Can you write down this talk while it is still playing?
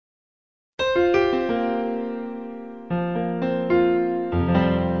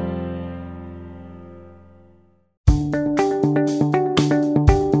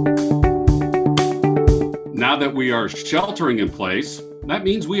that we are sheltering in place, that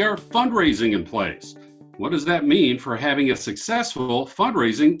means we are fundraising in place. What does that mean for having a successful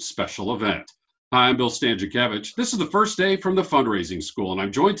fundraising special event? Hi, I'm Bill Stanczykiewicz. This is the first day from the fundraising school, and I'm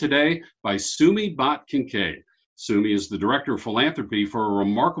joined today by Sumi Bhatt Kincaid. Sumi is the director of philanthropy for a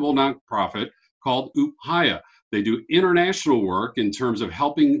remarkable nonprofit called Upaya. They do international work in terms of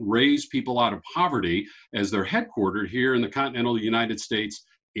helping raise people out of poverty, as they're headquartered here in the continental United States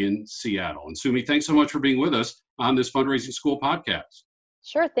in Seattle. And Sumi, thanks so much for being with us on this Fundraising School podcast.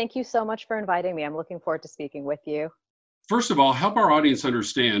 Sure. Thank you so much for inviting me. I'm looking forward to speaking with you. First of all, help our audience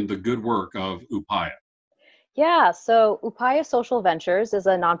understand the good work of Upaya. Yeah, so Upaya Social Ventures is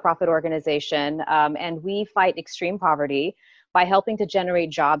a nonprofit organization, and we fight extreme poverty by helping to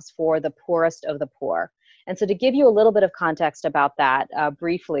generate jobs for the poorest of the poor. And so to give you a little bit of context about that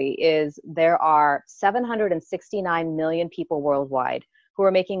briefly, is there are 769 million people worldwide who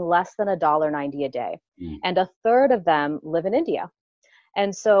are making less than $1.90 a day. And a third of them live in India.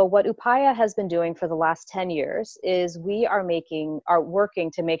 And so what Upaya has been doing for the last 10 years is we are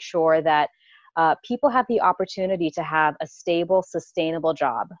working to make sure that people have the opportunity to have a stable, sustainable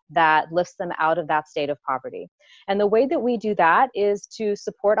job that lifts them out of that state of poverty. And the way that we do that is to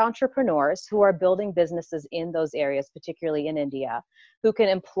support entrepreneurs who are building businesses in those areas, particularly in India, who can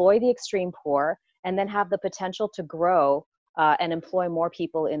employ the extreme poor and then have the potential to grow and employ more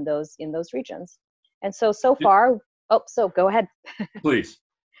people in those regions. And so far, go ahead. Please.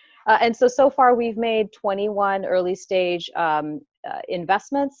 And so far we've made 21 early stage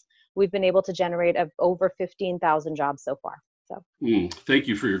investments. We've been able to generate over 15,000 jobs so far. Thank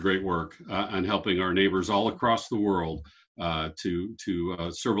you for your great work on helping our neighbors all across the world to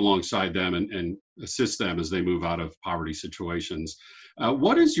serve alongside them and assist them as they move out of poverty situations.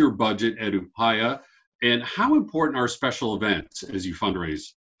 What is your budget at Upaya, and how important are special events as you fundraise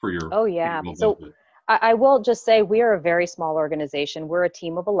for your? Oh yeah. So I will just say we are a very small organization. We're a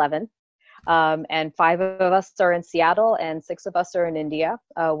team of 11. And 5 of us are in Seattle and 6 of us are in India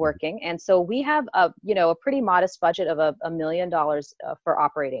working. And so we have a pretty modest budget of $1 million for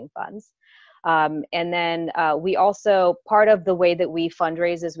operating funds. And then we also, part of the way that we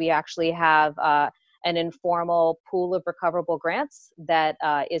fundraise is we actually have an informal pool of recoverable grants that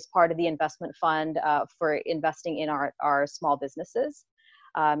is part of the investment fund for investing in our small businesses.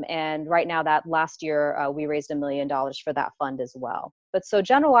 And right now, that last year, we raised $1 million for that fund as well. But so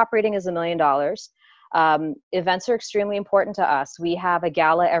general operating is $1 million. Events are extremely important to us. We have a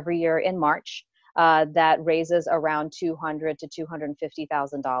gala every year in March that raises around $200,000 to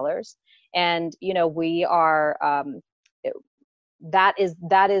 $250,000. And, we are, that is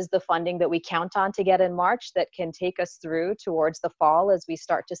the funding that we count on to get in March that can take us through towards the fall as we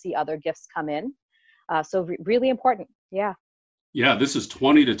start to see other gifts come in. So really important. Yeah. Yeah, this is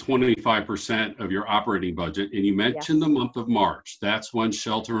 20 to 25% of your operating budget. And you mentioned the month of March. That's when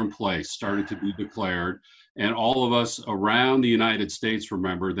shelter in place started to be declared. And all of us around the United States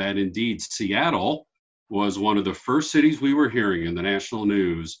remember that indeed Seattle was one of the first cities we were hearing in the national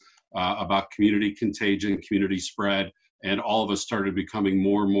news about community contagion, community spread. And all of us started becoming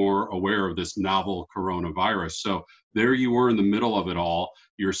more and more aware of this novel coronavirus. So there you were in the middle of it all.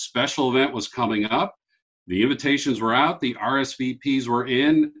 Your special event was coming up. The invitations were out, the RSVPs were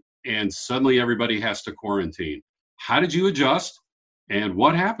in, and suddenly everybody has to quarantine. How did you adjust, and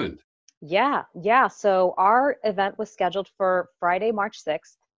what happened? Yeah. So our event was scheduled for Friday, March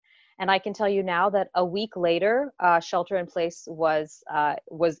 6th. And I can tell you now that a week later, shelter in place was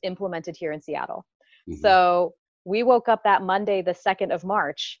implemented here in Seattle. Mm-hmm. So we woke up that Monday, the 2nd of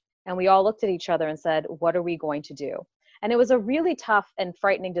March, and we all looked at each other and said, what are we going to do? And it was a really tough and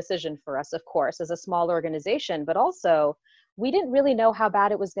frightening decision for us, of course, as a small organization, but also we didn't really know how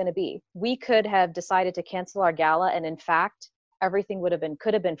bad it was going to be. We could have decided to cancel our gala, and in fact, everything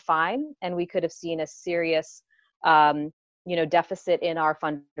could have been fine, and we could have seen a serious, deficit in our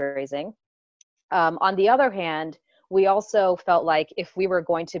fundraising. On the other hand, we also felt like if we were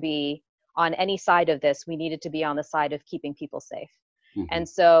going to be on any side of this, we needed to be on the side of keeping people safe. Mm-hmm. And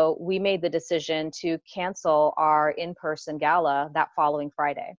so we made the decision to cancel our in-person gala that following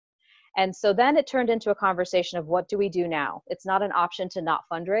Friday. And so then it turned into a conversation of what do we do now? It's not an option to not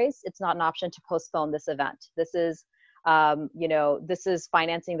fundraise. It's not an option to postpone this event. This is, this is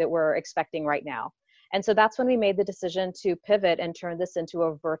financing that we're expecting right now. And so that's when we made the decision to pivot and turn this into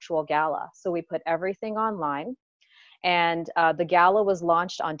a virtual gala. So we put everything online. And the gala was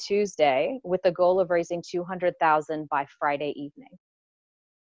launched on Tuesday with the goal of raising $200,000 by Friday evening.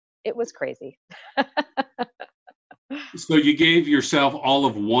 It was crazy. So you gave yourself all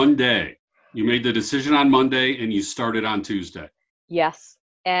of one day. You made the decision on Monday and you started on Tuesday. Yes.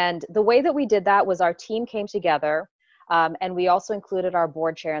 And the way that we did that was our team came together, and we also included our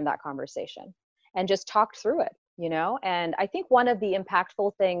board chair in that conversation and just talked through it, you know? And I think one of the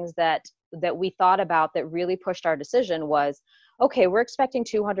impactful things that we thought about that really pushed our decision was, okay, we're expecting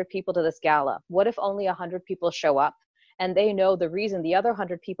 200 people to this gala. What if only 100 people show up and they know the reason the other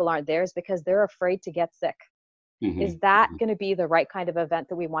 100 people aren't there is because they're afraid to get sick? Is that going to be the right kind of event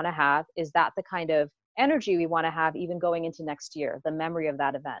that we want to have? Is that the kind of energy we want to have even going into next year, the memory of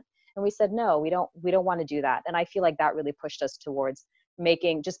that event? And we said, no, we don't want to do that. And I feel like that really pushed us towards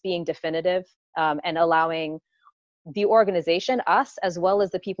just being definitive, and allowing the organization, us, as well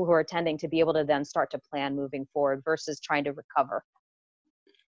as the people who are attending, to be able to then start to plan moving forward versus trying to recover.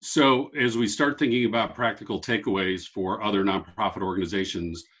 So as we start thinking about practical takeaways for other nonprofit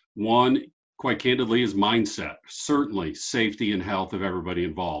organizations, one, quite candidly, is mindset. Certainly safety and health of everybody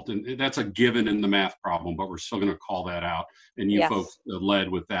involved. And that's a given in the math problem, but we're still going to call that out. And you Yes. folks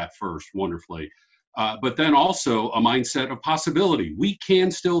led with that first wonderfully. But then also a mindset of possibility. We can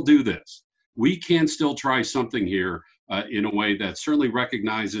still do this. We can still try something here in a way that certainly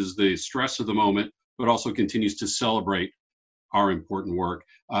recognizes the stress of the moment, but also continues to celebrate our important work.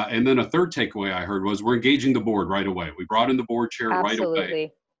 And then a third takeaway I heard was we're engaging the board right away. We brought in the board chair right away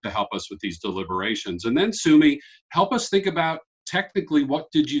Absolutely. to help us with these deliberations. And then Sumi, help us think about technically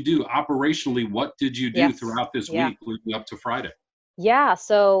what did you do? Operationally, what did you do Yes. throughout this Yeah. week leading up to Friday? Yeah,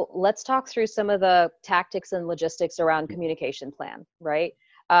 so let's talk through some of the tactics and logistics around communication plan, right?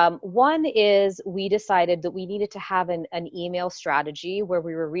 One is we decided that we needed to have an email strategy where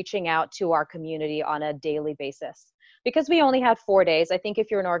we were reaching out to our community on a daily basis. Because we only had 4 days, I think if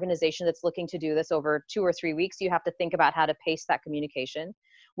you're an organization that's looking to do this over 2 or 3 weeks, you have to think about how to pace that communication.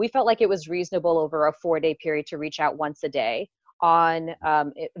 We felt like it was reasonable over a 4-day period to reach out once a day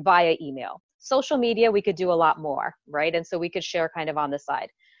via email. Social media, we could do a lot more, right? And so we could share kind of on the side.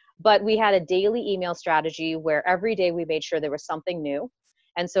 But we had a daily email strategy where every day we made sure there was something new.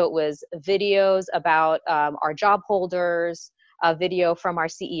 And so it was videos about our job holders, a video from our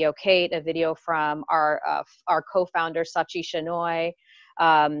CEO, Kate, a video from our co-founder, Sachi Shenoy.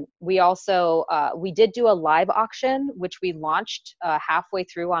 We did do a live auction, which we launched halfway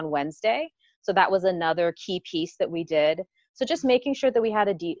through on Wednesday. So that was another key piece that we did. So just making sure that we had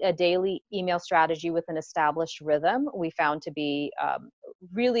a daily email strategy with an established rhythm, we found to be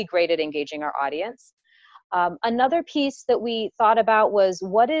really great at engaging our audience. Another piece that we thought about was,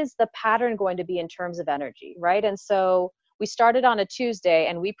 what is the pattern going to be in terms of energy, right? And so we started on a Tuesday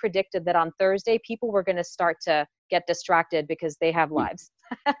and we predicted that on Thursday, people were going to start to get distracted because they have lives.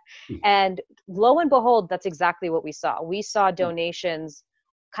 And lo and behold, that's exactly what we saw. We saw donations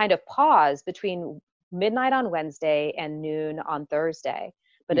kind of pause between midnight on Wednesday and noon on Thursday.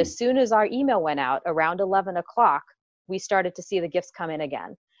 But as soon as our email went out around 11 o'clock, we started to see the gifts come in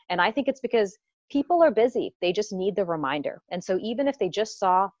again. And I think it's because people are busy. They just need the reminder. And so even if they just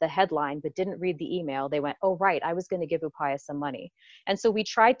saw the headline but didn't read the email, they went, oh, right, I was going to give Upaya some money. And so we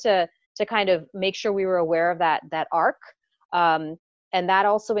tried to kind of make sure we were aware of that arc. And that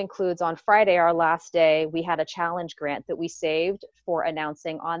also includes on Friday, our last day, we had a challenge grant that we saved for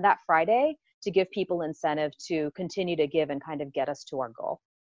announcing on that Friday to give people incentive to continue to give and kind of get us to our goal.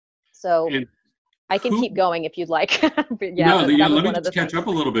 So I can keep going if you'd like. Let me just catch up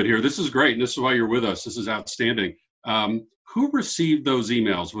a little bit here. This is great. And this is why you're with us. This is outstanding. Who received those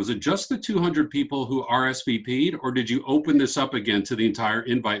emails? Was it just the 200 people who RSVP'd, or did you open this up again to the entire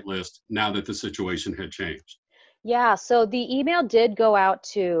invite list now that the situation had changed? Yeah, so the email did go out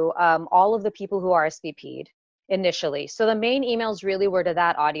to all of the people who RSVP'd initially. So the main emails really were to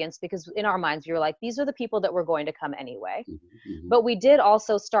that audience, because in our minds, we were like, these are the people that were going to come anyway. But we did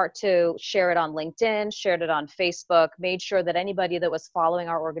also start to share it on LinkedIn, shared it on Facebook, made sure that anybody that was following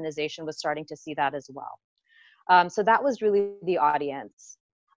our organization was starting to see that as well. So that was really the audience.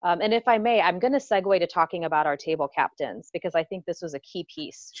 And if I may, I'm going to segue to talking about our table captains, because I think this was a key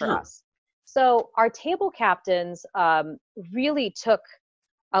piece for us. So our table captains really took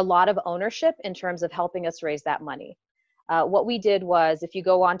a lot of ownership in terms of helping us raise that money. What we did was, if you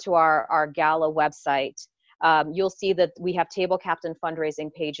go onto our gala website, you'll see that we have table captain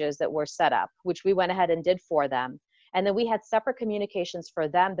fundraising pages that were set up, which we went ahead and did for them. And then we had separate communications for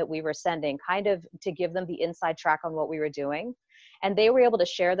them that we were sending, kind of to give them the inside track on what we were doing. And they were able to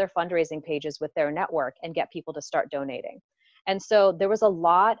share their fundraising pages with their network and get people to start donating. And so there was a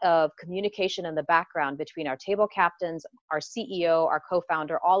lot of communication in the background between our table captains, our CEO, our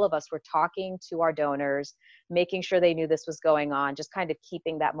co-founder. All of us were talking to our donors, making sure they knew this was going on, just kind of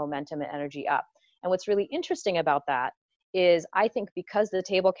keeping that momentum and energy up. And what's really interesting about that is, I think because the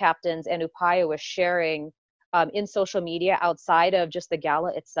table captains and Upaya was sharing in social media outside of just the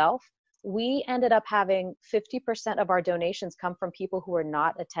gala itself, we ended up having 50% of our donations come from people who are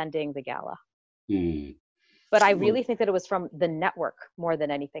not attending the gala. Hmm. But I Well, really think that it was from the network more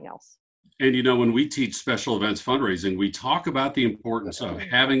than anything else. and when we teach special events fundraising, we talk about the importance of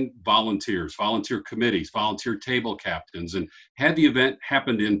having volunteers, volunteer committees, volunteer table captains. And had the event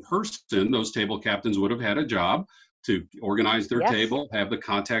happened in person, those table captains would have had a job to organize their Yes. table, have the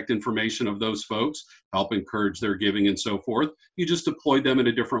contact information of those folks, help encourage their giving and so forth. You just deployed them in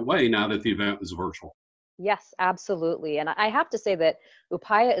a different way now that the event is virtual. Yes, absolutely. And I have to say that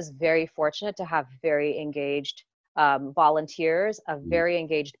Upaya is very fortunate to have very engaged volunteers, a Mm. very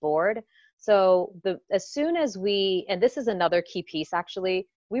engaged board. So as soon as and this is another key piece actually,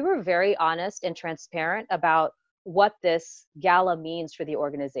 we were very honest and transparent about what this gala means for the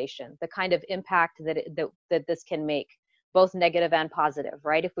organization, the kind of impact that this can make, both negative and positive,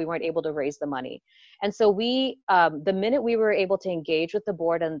 right? If we weren't able to raise the money. And so the minute we were able to engage with the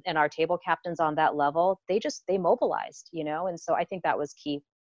board and our table captains on that level, they mobilized, and so I think that was key.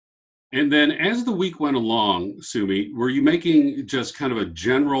 And then as the week went along, Sumi, were you making just kind of a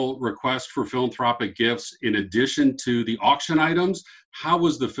general request for philanthropic gifts in addition to the auction items? How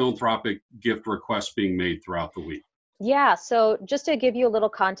was the philanthropic gift request being made throughout the week? Yeah, so just to give you a little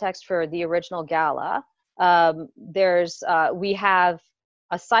context for the original gala, we have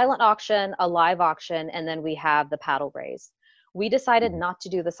a silent auction, a live auction, and then we have the paddle raise. We decided Mhm. not to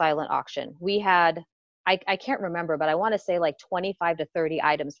do the silent auction. We had, I can't remember, but I want to say like 25 to 30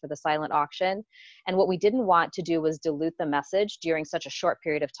 items for the silent auction. And what we didn't want to do was dilute the message during such a short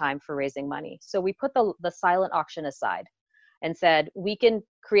period of time for raising money. So we put the silent auction aside and said, we can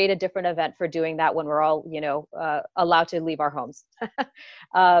create a different event for doing that when we're all, allowed to leave our homes.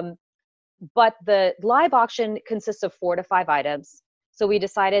 um, but the live auction consists of 4 to 5 items. So we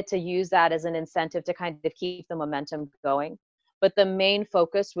decided to use that as an incentive to kind of keep the momentum going. But the main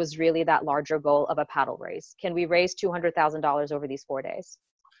focus was really that larger goal of a paddle raise. Can we raise $200,000 over these 4 days?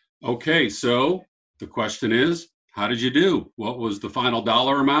 Okay, so the question is, how did you do? What was the final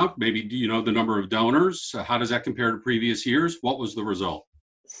dollar amount? Maybe do you know the number of donors? How does that compare to previous years? What was the result?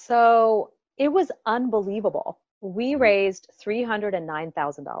 So it was unbelievable. We raised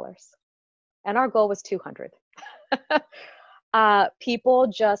 $309,000 and our goal was 200. People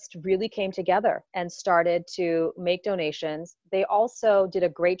just really came together and started to make donations. They also did a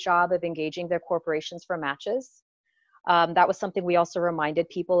great job of engaging their corporations for matches. That was something we also reminded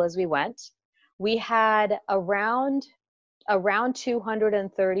people as we went. We had around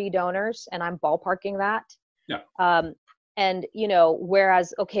 230 donors, and I'm ballparking that. Yeah. And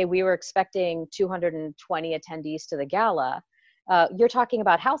whereas we were expecting 220 attendees to the gala, you're talking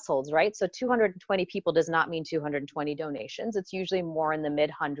about households, right? So 220 people does not mean 220 donations. It's usually more in the mid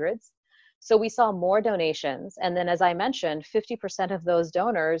hundreds. So we saw more donations. And then, as I mentioned, 50% of those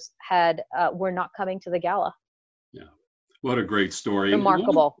donors were not coming to the gala. Yeah. What a great story. And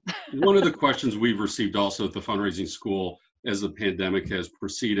Remarkable. one of the questions we've received also at the fundraising school as the pandemic has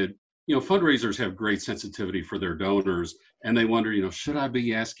proceeded, fundraisers have great sensitivity for their donors and they wonder, should I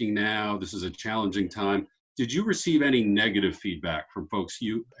be asking now? This is a challenging time. Did you receive any negative feedback from folks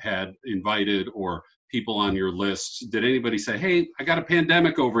you had invited or people on your lists? Did anybody say, hey, I got a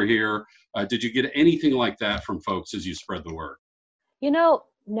pandemic over here? Did you get anything like that from folks as you spread the word?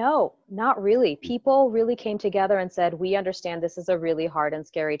 No, not really. People really came together and said, we understand this is a really hard and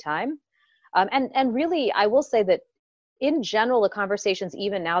scary time. And really, I will say that in general, the conversations,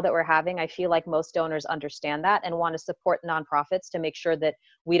 even now that we're having, I feel like most donors understand that and want to support nonprofits to make sure that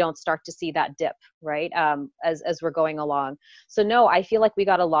we don't start to see that dip, right? As we're going along. So no, I feel like we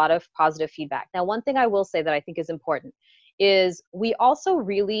got a lot of positive feedback. Now, one thing I will say that I think is important is we also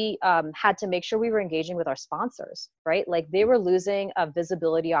really had to make sure we were engaging with our sponsors, right? Like they were losing a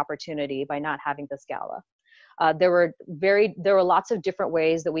visibility opportunity by not having this gala. There were lots of different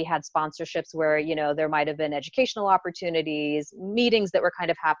ways that we had sponsorships where, there might have been educational opportunities, meetings that were kind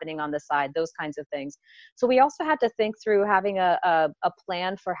of happening on the side, those kinds of things. So we also had to think through having a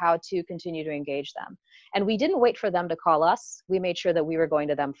plan for how to continue to engage them. And we didn't wait for them to call us. We made sure that we were going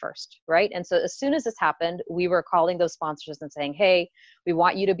to them first, right? And so as soon as this happened, we were calling those sponsors and saying, hey, we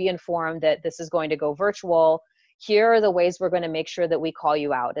want you to be informed that this is going to go virtual. Here are the ways we're going to make sure that we call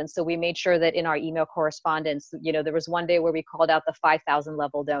you out. And so we made sure that in our email correspondence, there was one day where we called out the 5,000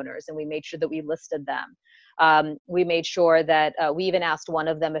 level donors and we made sure that we listed them. We made sure that we even asked one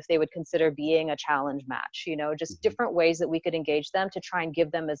of them if they would consider being a challenge match, just different ways that we could engage them to try and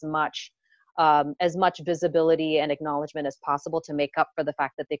give them as much visibility and acknowledgement as possible to make up for the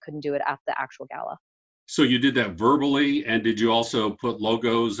fact that they couldn't do it at the actual gala. So you did that verbally, and did you also put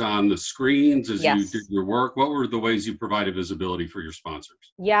logos on the screens as you did your work? What were the ways you provided visibility for your sponsors?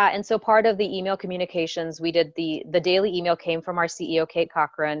 Yeah, and so part of the email communications, we did the daily email came from our CEO, Kate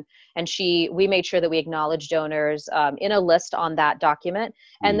Cochran, and we made sure that we acknowledged donors in a list on that document.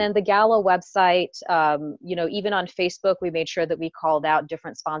 And then the gala website, even on Facebook, we made sure that we called out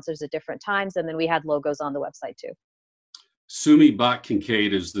different sponsors at different times, and then we had logos on the website too. Sumi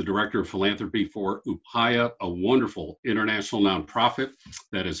Bhatt-Kincaid is the Director of Philanthropy for Upaya, a wonderful international nonprofit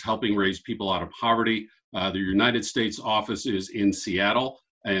that is helping raise people out of poverty. The United States office is in Seattle.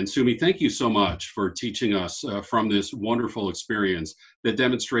 And Sumi, thank you so much for teaching us from this wonderful experience that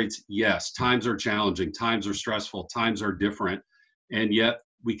demonstrates, yes, times are challenging, times are stressful, times are different, and yet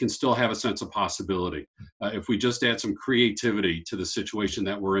we can still have a sense of possibility. If we just add some creativity to the situation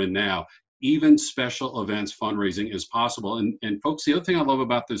that we're in now, even special events fundraising is possible. And folks, the other thing I love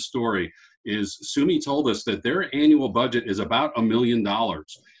about this story is Sumi told us that their annual budget is about $1 million.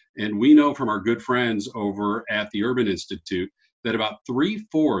 And we know from our good friends over at the Urban Institute that about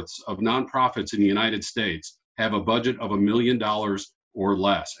 3/4 of nonprofits in the United States have a budget of $1 million or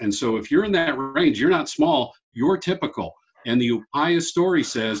less. And so if you're in that range, you're not small, you're typical. And the Upaya story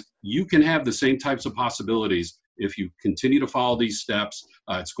says you can have the same types of possibilities if you continue to follow these steps.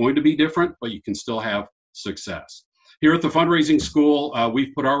 It's going to be different, but you can still have success. Here at the Fundraising School,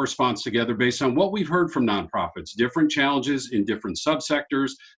 we've put our response together based on what we've heard from nonprofits, different challenges in different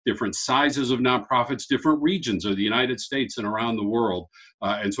subsectors, different sizes of nonprofits, different regions of the United States and around the world.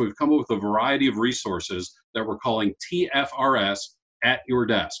 And so we've come up with a variety of resources that we're calling TFRS at your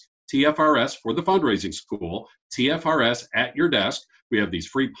desk. TFRS for the Fundraising School, TFRS at your desk. We have these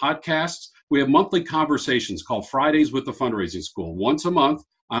free podcasts. We have monthly conversations called Fridays with the Fundraising School. Once a month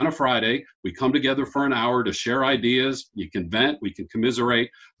on a Friday, we come together for an hour to share ideas. You can vent, we can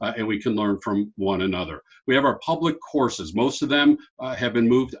commiserate, and we can learn from one another. We have our public courses. Most of them have been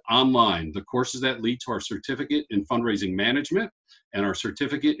moved online. The courses that lead to our certificate in fundraising management and our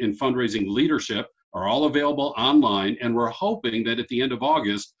certificate in fundraising leadership are all available online, and we're hoping that at the end of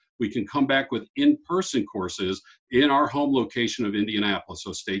August, we can come back with in-person courses in our home location of Indianapolis.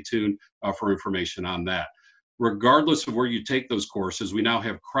 So stay tuned for information on that. Regardless of where you take those courses, we now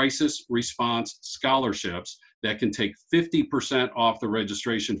have crisis response scholarships that can take 50% off the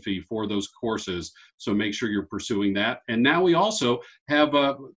registration fee for those courses. So make sure you're pursuing that. And now we also have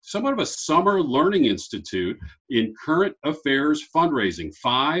somewhat of a summer learning institute in current affairs fundraising,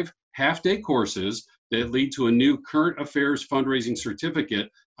 5 half-day courses that lead to a new current affairs fundraising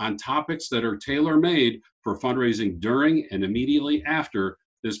certificate on topics that are tailor-made for fundraising during and immediately after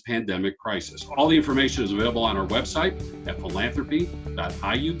this pandemic crisis. All the information is available on our website at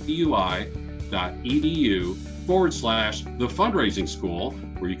philanthropy.iupui.edu/the fundraising school,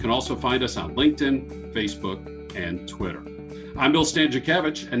 where you can also find us on LinkedIn, Facebook, and Twitter. I'm Bill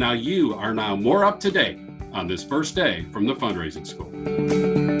Stanczykiewicz, and now you are more up to date on this first day from the Fundraising School.